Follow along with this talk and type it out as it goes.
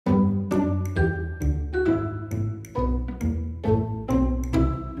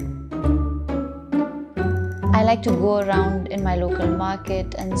like to go around in my local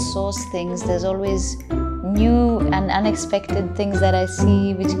market and source things. There's always new and unexpected things that I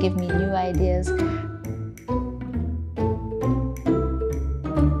see which give me new ideas.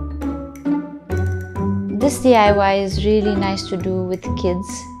 This DIY is really nice to do with kids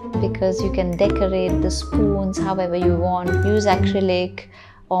because you can decorate the spoons however you want. Use acrylic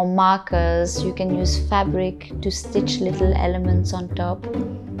or markers. You can use fabric to stitch little elements on top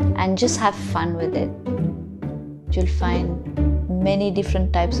and just have fun with it. You'll find many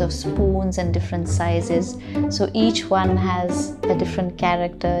different types of spoons and different sizes, so each one has a different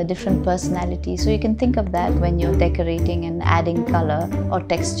character, a different personality, so you can think of that when you're decorating and adding color or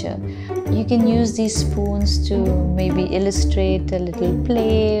texture. You can use these spoons to maybe illustrate a little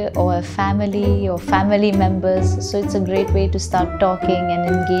play or a family or family members, so it's a great way to start talking and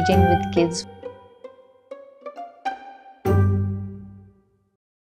engaging with kids.